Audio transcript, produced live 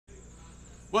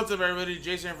What's up, everybody?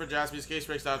 Jason here for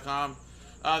JaspysCaseBreaks.com.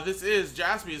 This is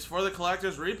Jaspy's for the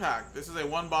Collectors Repack. This is a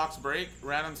one-box break,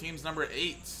 random teams number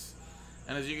 8.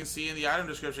 And as you can see in the item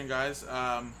description, guys,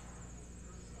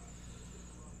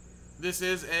 this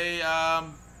is a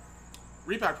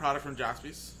repack product from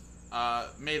Jaspy's.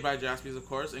 Made by Jaspy's, of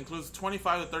course. It includes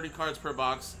 25 to 30 cards per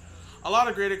box. A lot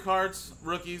of graded cards,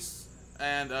 rookies,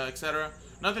 and etc.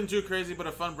 Nothing too crazy, but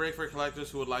a fun break for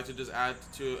collectors who would like to just add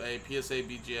to a PSA,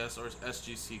 BGS, or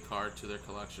SGC card to their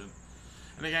collection.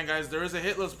 And again, guys, there is a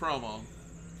hitless promo.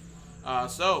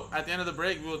 So, at the end of the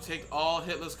break, we will take all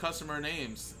hitless customer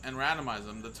names and randomize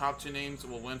them. The top 2 names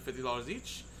will win $50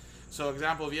 each. So,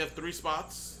 example, if you have 3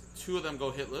 spots, 2 of them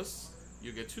go hitless,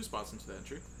 you get 2 spots into the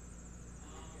entry.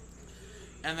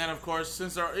 And then, of course,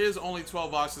 since there is only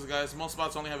 12 boxes, guys, most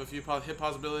spots only have a few hit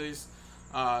possibilities.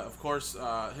 Of course,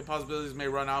 hit possibilities may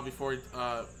run out before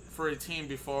for a team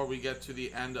before we get to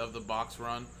the end of the box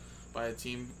run by a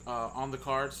team on the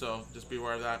card, so just be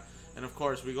aware of that. And of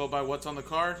course, we go by what's on the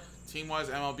card, team-wise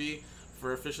MLB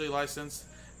for officially licensed.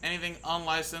 Anything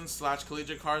unlicensed /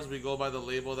 collegiate cards, we go by the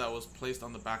label that was placed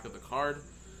on the back of the card.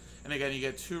 And again, you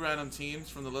get 2 random teams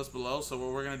from the list below. So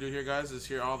what we're going to do here, guys, is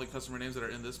hear all the customer names that are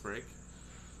in this break.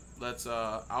 Let's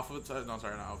alphabetize, no,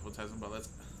 sorry, not alphabetize them, but let's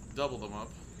double them up.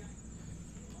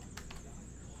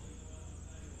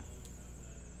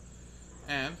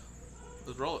 And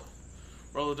let's roll it.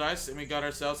 Roll the dice, and we got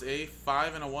ourselves a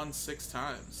 5 and a 1 6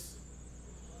 times.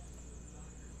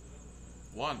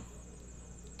 1,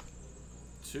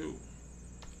 2,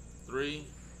 3,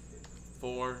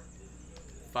 4,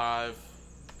 5,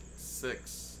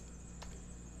 6.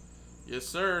 Yes,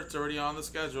 sir. It's already on the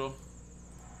schedule.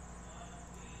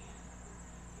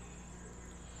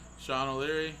 Sean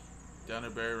O'Leary, down to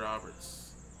Barry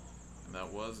Roberts, and that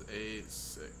was a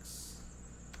 6.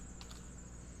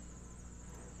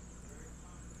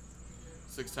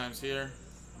 6 times here.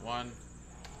 1,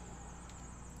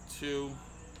 2,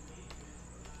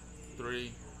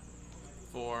 3,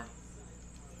 4,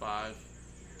 5,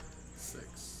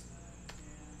 6.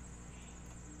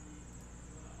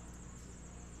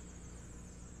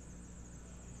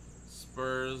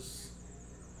 Spurs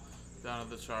down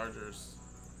to the Chargers.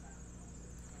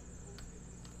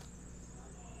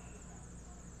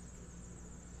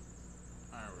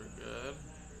 Alright, we're good.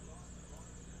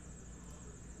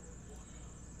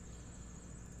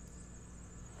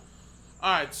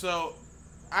 Alright, so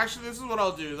actually this is what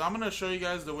I'll do. I'm going to show you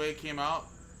guys the way it came out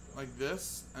like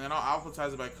this, and then I'll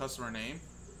alphabetize it by customer name,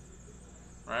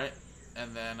 right?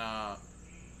 And then I'll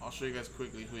show you guys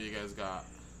quickly who you guys got,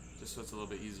 just so it's a little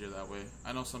bit easier that way.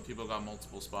 I know some people got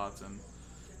multiple spots, and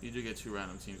you do get 2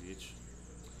 random teams each.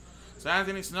 So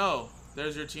Anthony Snow,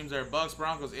 there's your teams there. Bucks,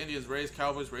 Broncos, Indians, Rays,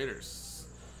 Cowboys, Raiders.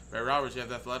 Barry Roberts, you have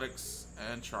the Athletics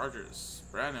and Chargers.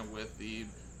 Brandon with the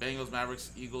Bengals, Mavericks,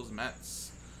 Eagles, Mets.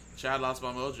 Chad Lost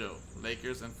by Mojo,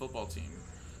 Lakers and football team.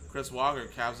 Chris Walker,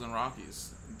 Cavs and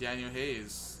Rockies. Daniel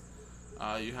Hayes,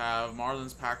 you have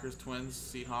Marlins, Packers, Twins,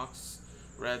 Seahawks,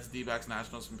 Reds, D-backs,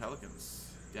 Nationals, and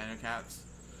Pelicans. Daniel Katz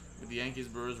with the Yankees,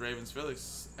 Brewers, Ravens,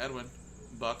 Phillies. Edwin,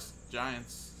 Bucks,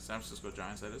 Giants, San Francisco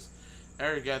Giants, that is.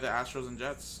 Eric got the Astros and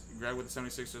Jets. Greg with the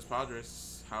 76ers,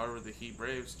 Padres. Howard with the Heat,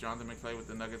 Braves. Jonathan McClay with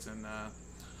the Nuggets and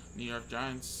New York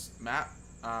Giants. Matt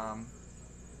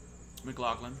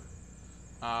McLaughlin,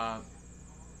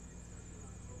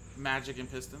 Magic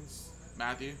and Pistons.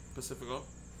 Matthew Pacifico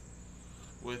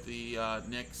with the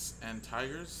Knicks and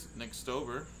Tigers. Nick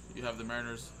Stover, you have the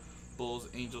Mariners, Bulls,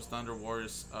 Angels, Thunder,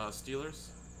 Warriors, Steelers.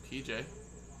 PJ,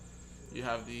 you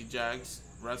have the Jags,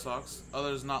 Red Sox.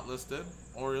 Others not listed: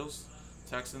 Orioles,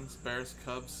 Texans, Bears,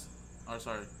 Cubs,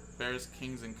 Bears,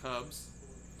 Kings, and Cubs.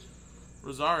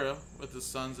 Rosario with the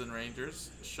Suns and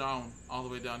Rangers. Sean all the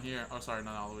way down here. Oh, sorry,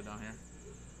 not all the way down here.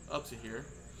 Up to here.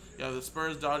 You have the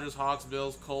Spurs, Dodgers, Hawks,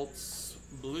 Bills, Colts,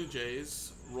 Blue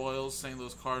Jays, Royals, St.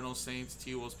 Louis Cardinals, Saints,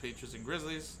 T-Wolves, Patriots, and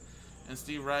Grizzlies. And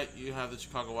Steve Wright, you have the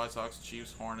Chicago White Sox,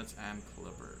 Chiefs, Hornets, and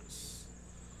Clippers.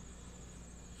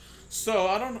 So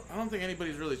I don't think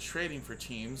anybody's really trading for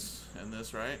teams in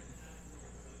this, right?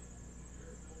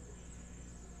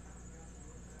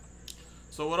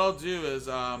 So what I'll do is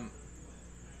I'll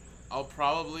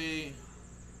probably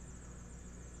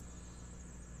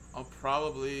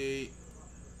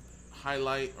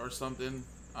highlight or something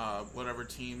whatever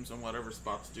teams and whatever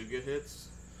spots do get hits,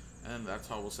 and that's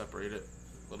how we'll separate it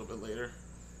a little bit later.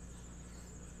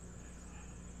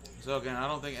 So again, I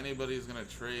don't think anybody's gonna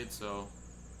trade, so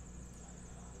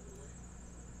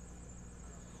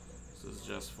this is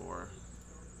just for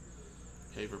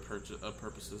paper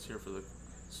purposes here for the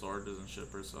sorters and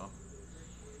shippers, so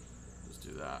just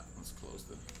do that. Let's close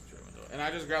the trade window. And I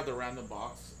just grabbed a random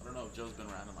box. I don't know if Joe's been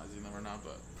randomizing them or not,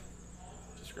 but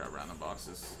just grab random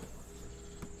boxes.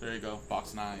 There you go,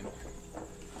 box 9.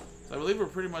 So I believe we're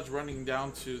pretty much running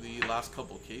down to the last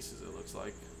couple cases, it looks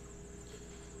like.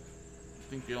 I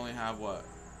think we only have, what,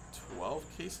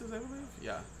 12 cases, I believe?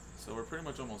 Yeah, so we're pretty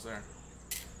much almost there.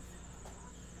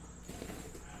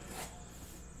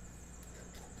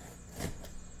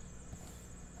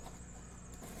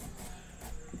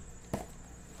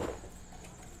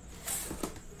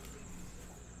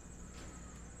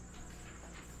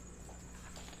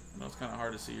 I know it's kind of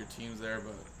hard to see your teams there,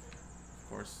 but of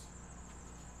course,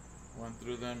 went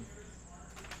through them.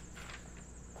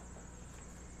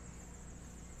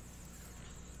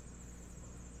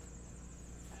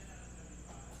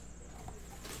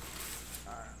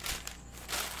 Alright.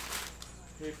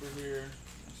 Paper here.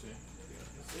 Actually, I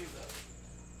can save that.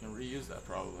 I can reuse that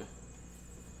probably.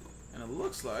 And it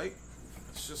looks like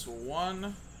it's just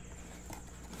one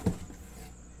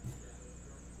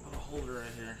little holder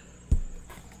right here.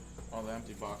 All the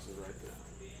empty boxes right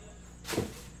there.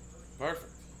 Perfect.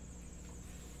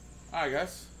 Alright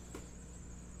guys.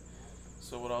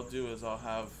 So what I'll do is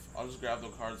I'll just grab the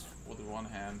cards with one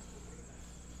hand.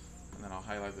 And then I'll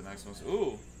highlight the next ones.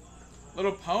 Ooh!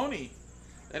 Little pony!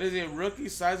 That is a rookie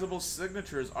sizable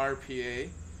signatures RPA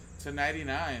to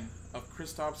 99 of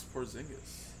Kristaps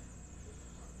Porzingis.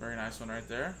 Very nice one right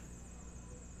there.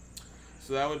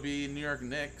 So that would be New York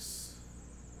Knicks.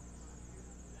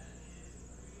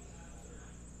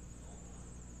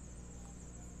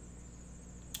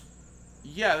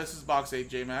 Yeah, this is box 8,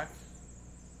 J-Mac.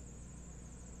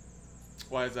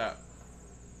 Why is that?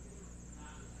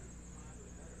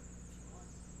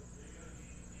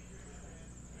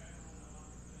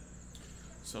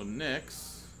 So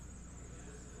Knicks.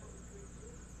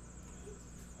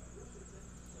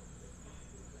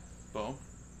 Boom.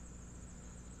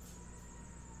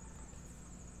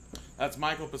 That's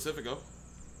Michael Pacifico.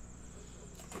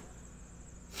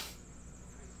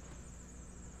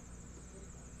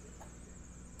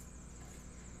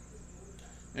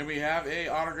 And we have a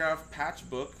autograph patch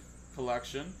book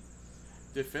collection,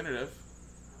 definitive.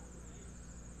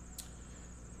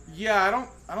 Yeah,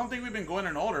 I don't think we've been going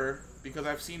in order because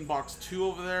I've seen box 2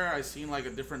 over there. I've seen like a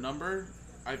different number.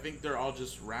 I think they're all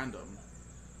just random,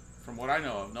 from what I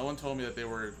know of. No one told me that they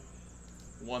were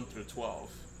 1 through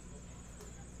 12.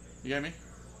 You get me?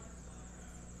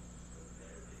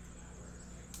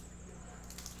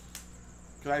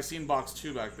 Because I seen box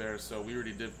 2 back there, so we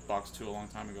already did box 2 a long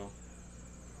time ago.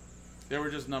 They were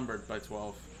just numbered by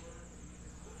 12.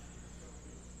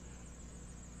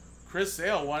 Chris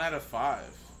Sale, 1 out of 5.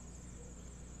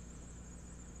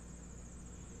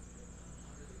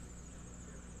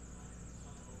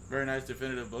 Very nice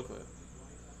definitive booklet.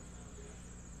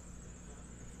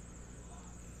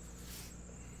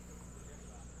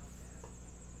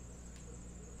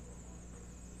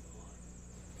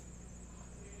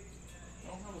 I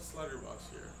don't have a slider box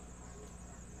here.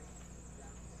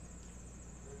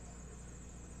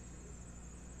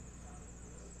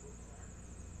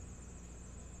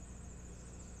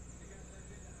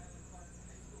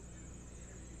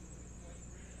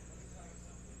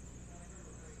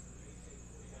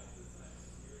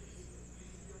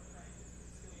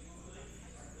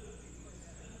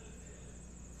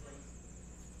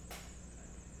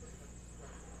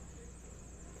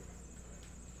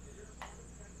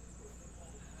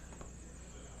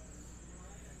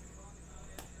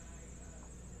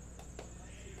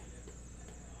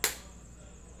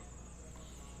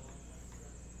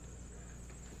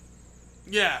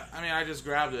 Yeah, I mean, I just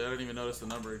grabbed it. I didn't even notice the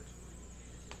numbering.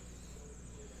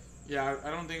 Yeah, I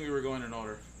don't think we were going in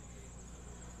order.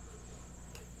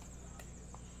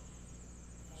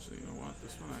 So you know what?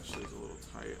 This one actually is a little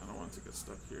tight. I don't want it to get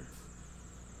stuck here.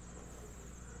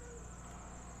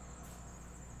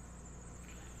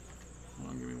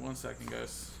 Hold on, give me 1 second,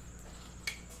 guys.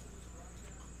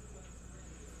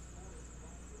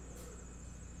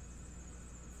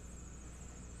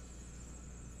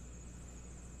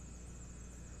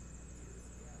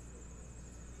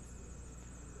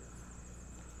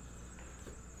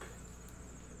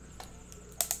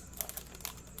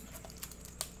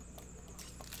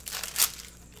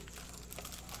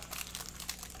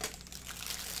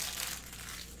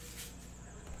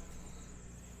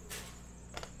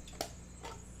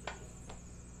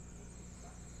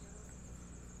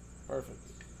 Perfect.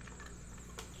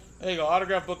 There you go,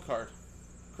 autograph book card.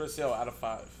 Chris Sale out of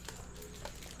 5.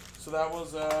 So that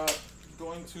was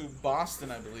going to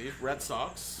Boston, I believe. Red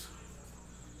Sox.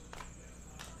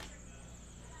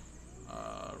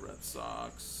 Red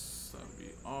Sox. That would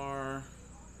be R.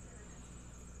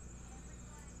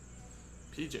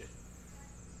 PJ.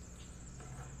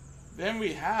 Then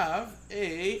we have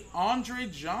a Andre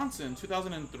Johnson,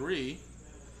 2003,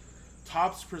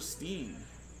 Topps Pristine.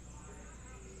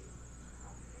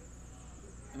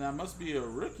 And that must be a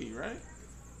rookie, right?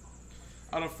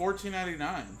 Out of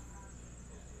 $14.99.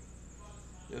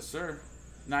 Yes, sir.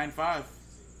 9.5.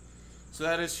 So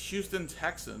that is Houston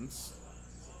Texans.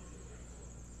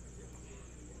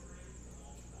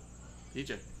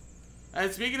 PJ. Hey,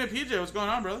 speaking of PJ, what's going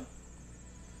on, brother?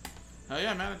 Hell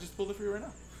yeah, man. I just pulled it for you right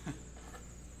now.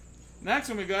 Next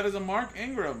one we got is a Mark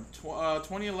Ingram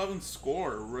 2011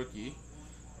 score rookie.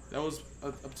 That was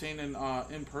obtained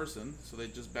in person, so they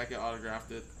just Beckett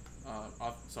autographed it.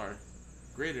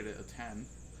 Graded it a 10.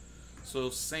 So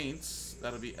Saints,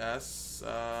 that'll be S.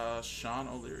 Sean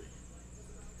O'Leary.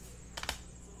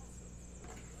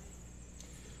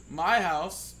 My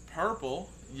House purple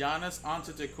Giannis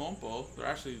Antetokounmpo. They're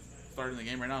actually starting the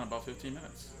game right now in about 15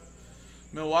 minutes.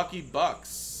 Milwaukee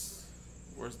Bucks.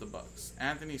 Where's the Bucks?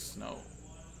 Anthony Snow.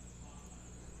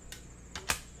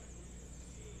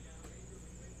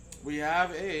 We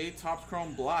have a Topps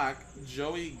Chrome Black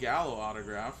Joey Gallo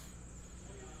autograph.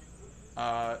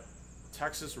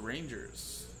 Texas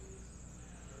Rangers.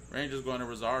 Rangers going to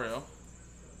Rosario.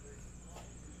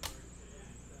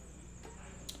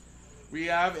 We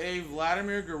have a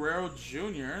Vladimir Guerrero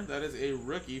Jr. That is a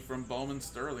rookie from Bowman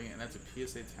Sterling, and that's a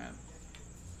PSA 10.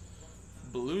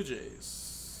 Blue Jays.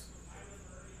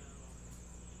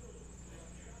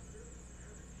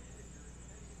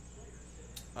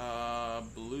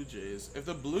 Blue Jays. If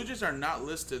the Blue Jays are not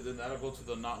listed, then that'll go to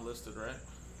the not listed, right?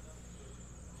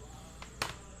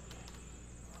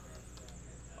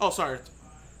 Oh, sorry.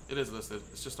 It is listed.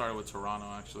 It's just started with Toronto,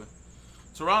 actually.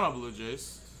 Toronto Blue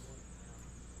Jays.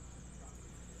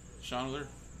 Sean Lear.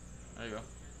 There you go.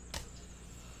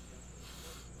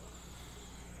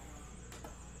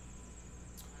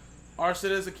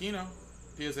 Arcides Aquino.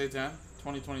 PSA 10.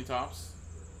 2020 Topps.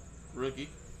 Rookie.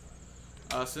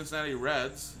 Cincinnati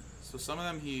Reds. So some of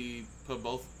them he put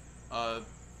both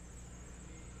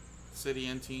city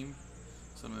and team.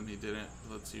 Some of them he didn't.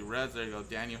 Let's see. Reds. There you go.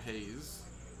 Daniel Hayes.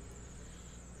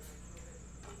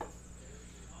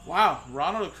 Wow.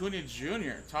 Ronald Acuna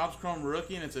Jr. Topps Chrome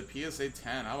rookie, and it's a PSA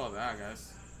 10. How about that,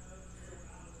 guys?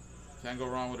 Can't go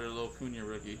wrong with a little Acuna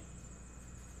rookie.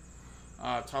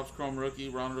 Topps Chrome rookie,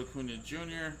 Ronald Acuna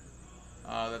Jr.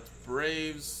 That's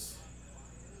Braves.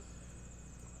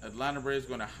 Atlanta Braves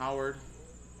going to Howard.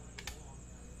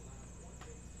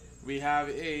 We have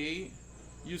a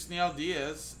Yusniel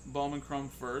Diaz Bowman Chrome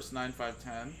first,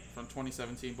 9.510 from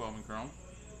 2017 Bowman Chrome.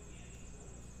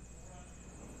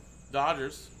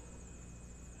 Dodgers.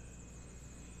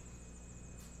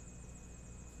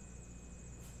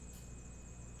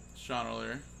 Sean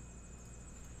O'Leary.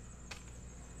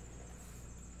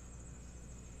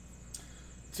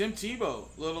 Tim Tebow,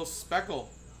 little speckle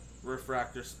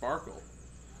refractor sparkle.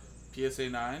 PSA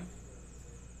 9.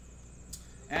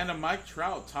 And a Mike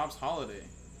Trout Topps Holiday.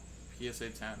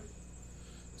 PSA 10.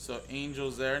 So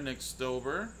Angels there, Nick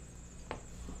Stober.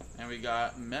 And we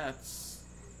got Mets.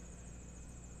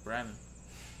 Brandon.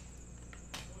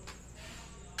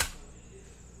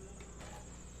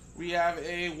 We have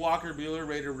a Walker Buehler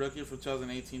rated rookie for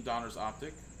 2018 Donruss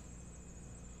Optic.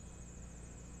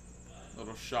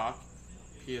 Little shock.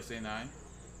 PSA 9.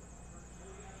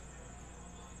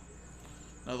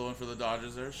 Another one for the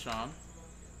Dodgers there, Sean.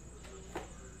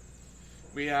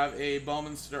 We have a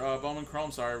Bowman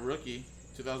Chrome, rookie,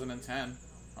 2010.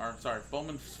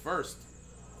 Bowman's first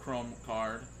Chrome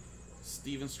card,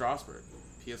 Steven Strasburg,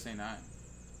 PSA 9.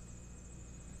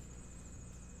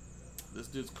 This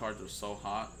dude's cards were so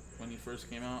hot when he first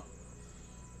came out.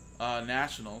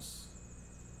 Nationals,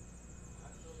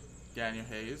 Daniel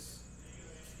Hayes.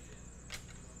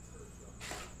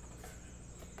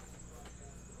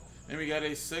 Then we got a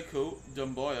Sekou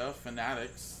Doumbouya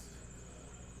Fanatics,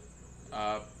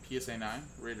 PSA 9,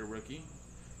 rated rookie.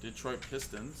 Detroit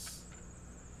Pistons.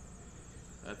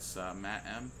 That's Matt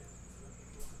M.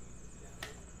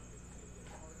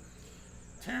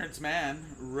 Terrence Mann,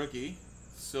 rookie,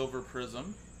 Silver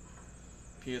Prism,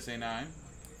 PSA 9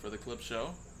 for the Clip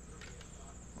Show.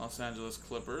 Los Angeles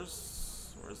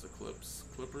Clippers. Where's the Clips?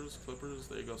 Clippers.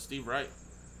 There you go. Steve Wright.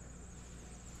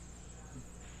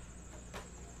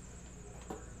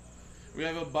 We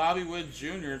have a Bobby Wood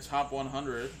Jr. Top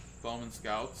 100 Bowman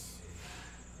Scouts,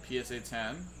 PSA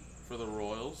 10 for the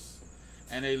Royals,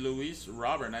 and a Luis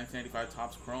Robert 1995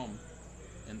 Topps Chrome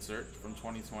insert from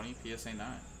 2020, PSA 9.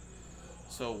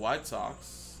 So White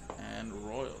Sox and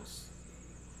Royals.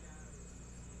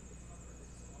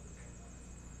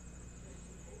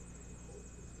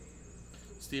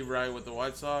 Steve Wright with the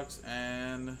White Sox,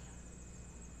 and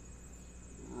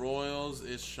Royals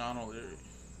is Sean O'Leary.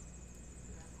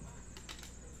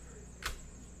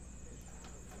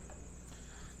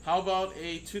 How about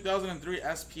a 2003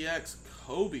 SPX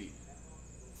Kobe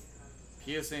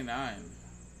PSA 9?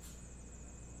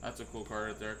 That's a cool card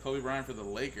right there. Kobe Bryant for the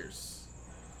Lakers.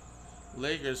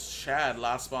 Lakers, Chad,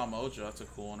 Last Spot Mojo. That's a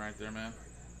cool one right there, man.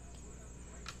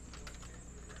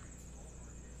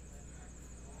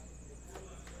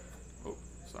 Oh,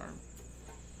 sorry.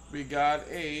 We got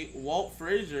a Walt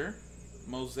Frazier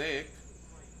Mosaic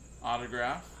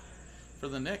autograph for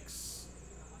the Knicks.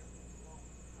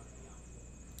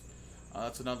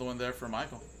 That's another one there for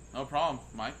Michael. No problem,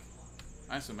 Mike.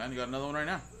 Nice one, man. You got another one right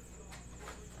now.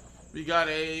 We got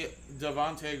a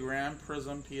Devontae Graham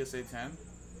Prism PSA 10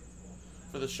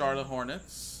 for the Charlotte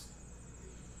Hornets.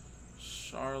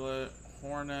 Charlotte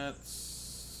Hornets,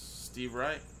 Steve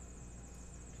Wright.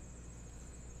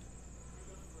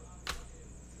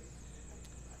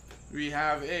 We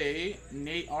have a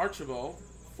Nate Archibald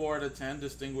 4/10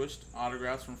 distinguished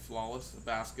autographs from Flawless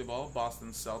Basketball,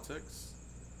 Boston Celtics.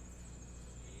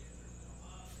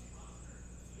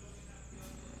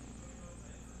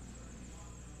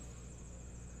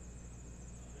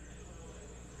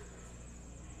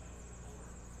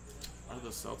 Are the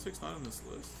Celtics not in this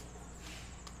list?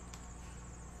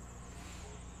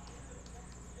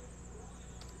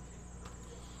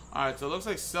 Alright, so it looks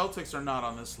like Celtics are not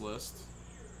on this list.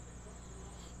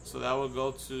 So that will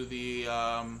go to the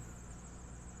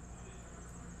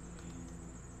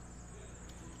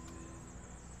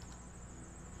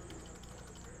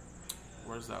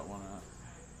where's that one at?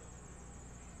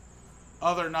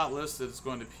 Other not listed, it's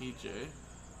going to PJ.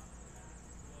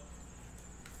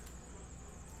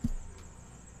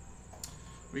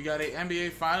 We got a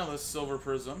NBA finalist Silver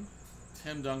Prism,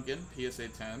 Tim Duncan, PSA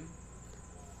 10.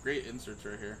 Great inserts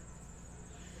right here.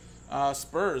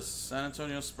 Spurs, San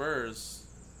Antonio Spurs.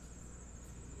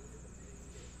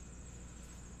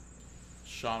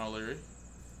 Sean O'Leary.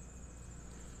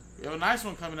 We have a nice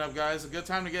one coming up, guys. A good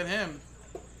time to get him.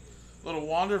 Little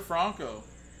Wander Franco,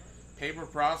 Paper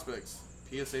Prospects,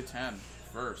 PSA 10,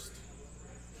 first.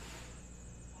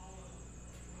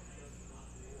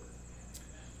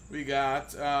 We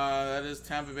got, that is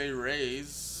Tampa Bay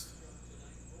Rays,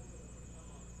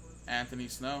 Anthony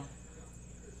Snow.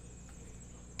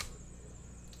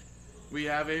 We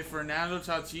have a Fernando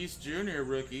Tatis Jr.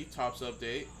 rookie, Topps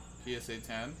Update, PSA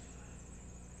 10.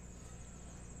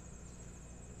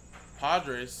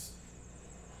 Padres.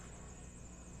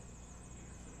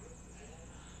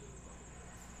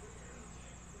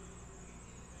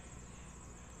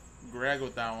 Greg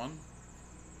with that one.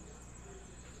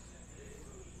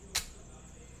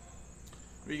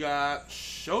 We got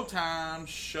Showtime,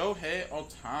 Shohei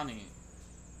Ohtani,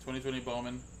 2020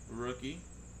 Bowman rookie,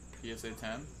 PSA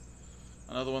 10.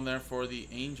 Another one there for the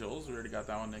Angels. We already got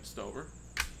that one next over.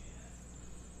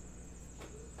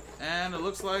 And it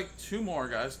looks like two more,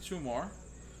 guys. Two more.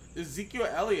 Ezekiel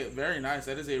Elliott, very nice.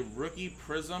 That is a rookie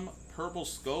Prism Purple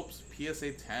Scopes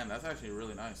PSA 10. That's actually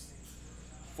really nice.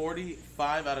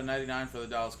 45/99 for the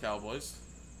Dallas Cowboys.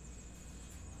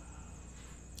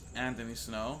 Anthony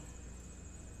Snow.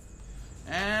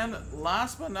 And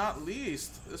last but not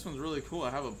least, this one's really cool. I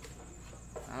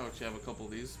actually have a couple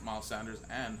of these, Miles Sanders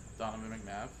and Donovan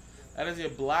McNabb. That is a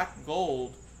black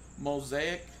gold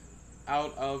mosaic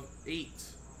out of 8.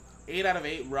 8 out of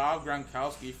 8, Rob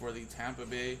Gronkowski for the Tampa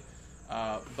Bay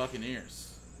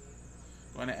Buccaneers.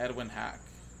 Going to Edwin Hack.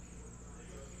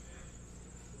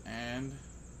 And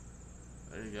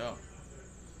there you go.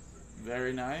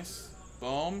 Very nice.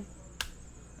 Boom.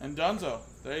 And Dunzo.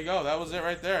 There you go. That was it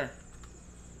right there.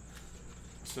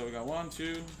 So we got 1,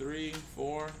 2, 3,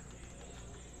 4,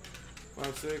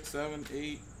 5, 6, 7,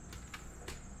 8,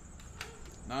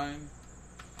 9,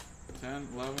 10,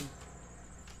 11.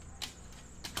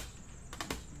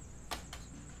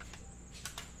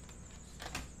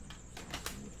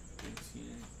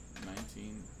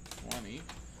 19, 20,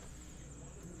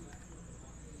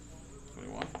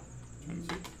 21,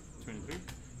 22, 23,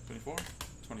 24,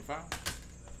 25.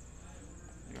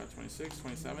 You got 26,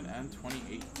 27, and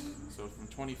 28. So from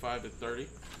 25 to 30.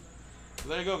 So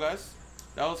there you go, guys.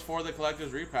 That was for the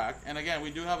Collector's Repack. And again,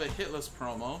 we do have a HITLESS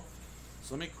promo.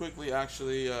 So let me quickly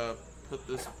actually put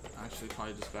this, actually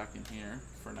probably just back in here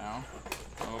for now.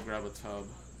 I'll go grab a tub.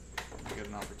 I get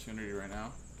an opportunity right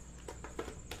now.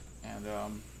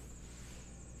 And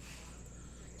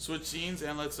switch scenes,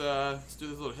 and let's do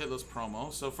this little HITLESS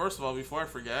promo. So first of all, before I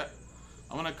forget,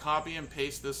 I'm gonna copy and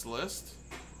paste this list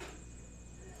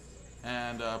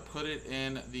and put it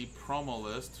in the promo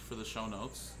list for the show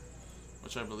notes.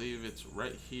 which I believe it's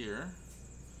right here.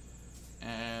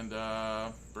 And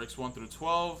breaks 1 through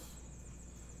 12.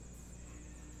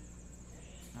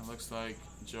 It looks like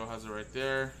Joe has it right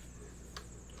there.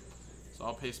 So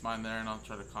I'll paste mine there and I'll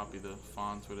try to copy the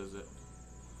font. What is it?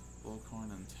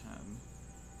 Bullcorn and 10.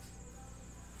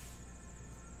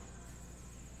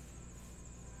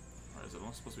 Or is it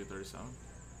only supposed to be 37?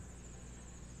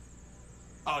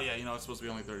 Oh yeah, you know it's supposed to be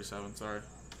only 37, sorry.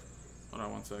 Hold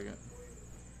on 1 second.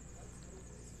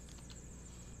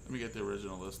 Let me get the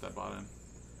original list I bought in.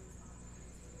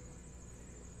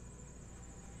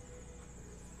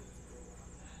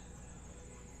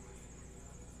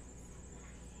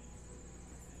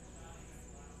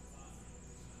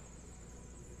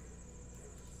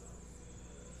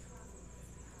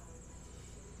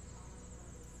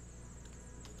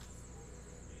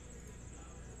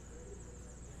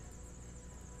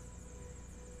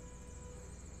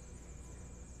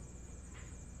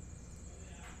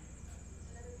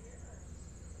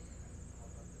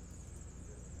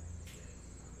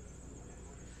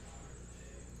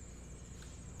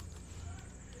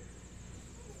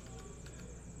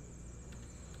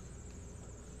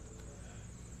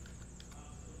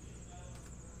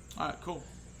 Alright, cool.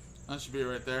 That should be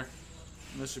right there.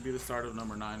 And this should be the start of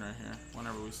number 9 right here,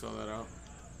 whenever we sell that out.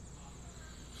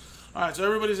 Alright, so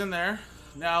everybody's in there.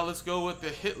 Now let's go with the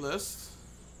hit list.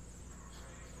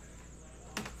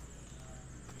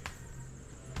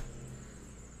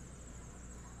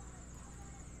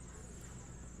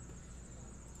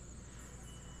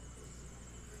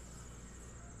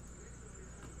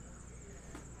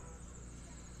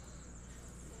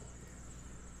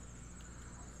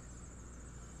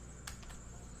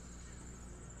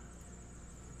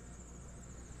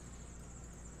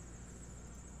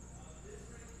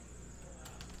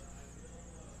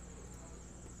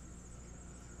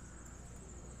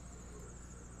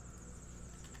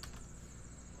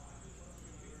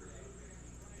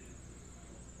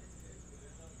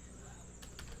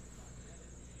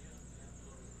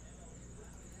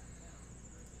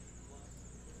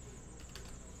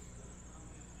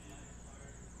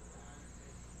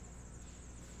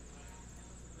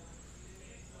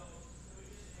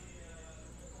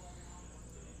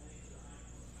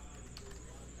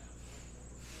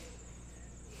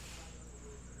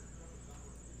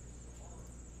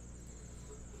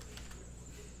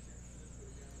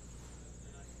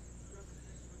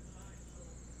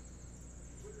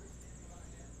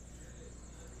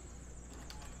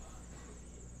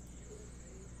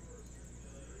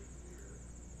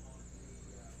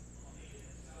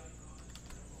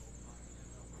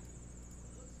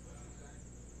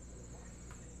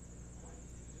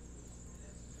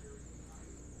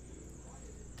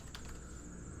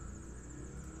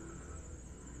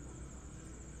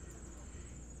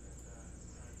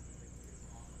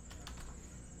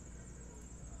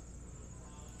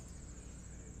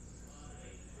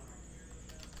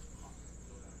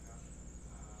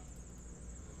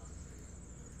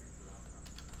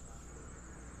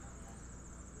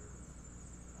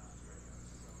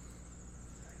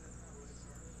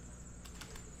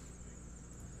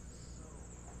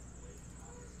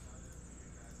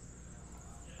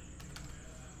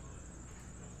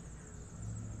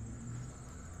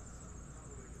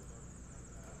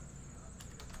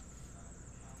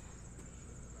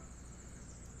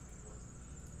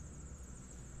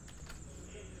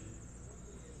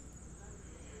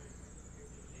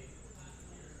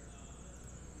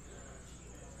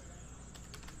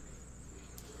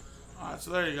 Alright,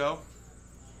 so there you go.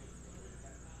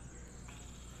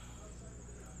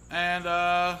 And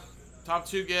top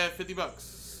 2 get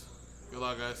 $50. Good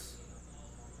luck, guys.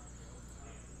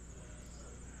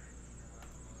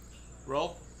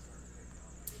 Roll.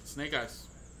 Snake eyes.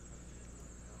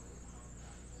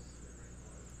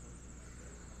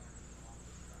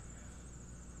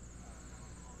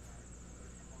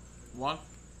 One.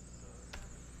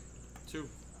 2.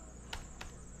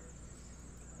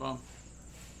 Boom.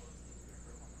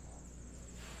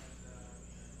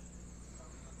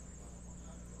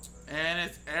 And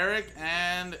it's Eric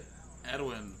and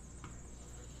Edwin.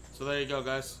 So there you go,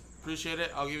 guys. Appreciate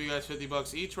it. I'll give you guys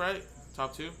 $50 each, right?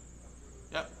 Top 2.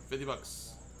 Yep,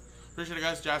 $50. Appreciate it,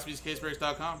 guys.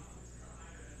 JaspysCaseBreaks.com.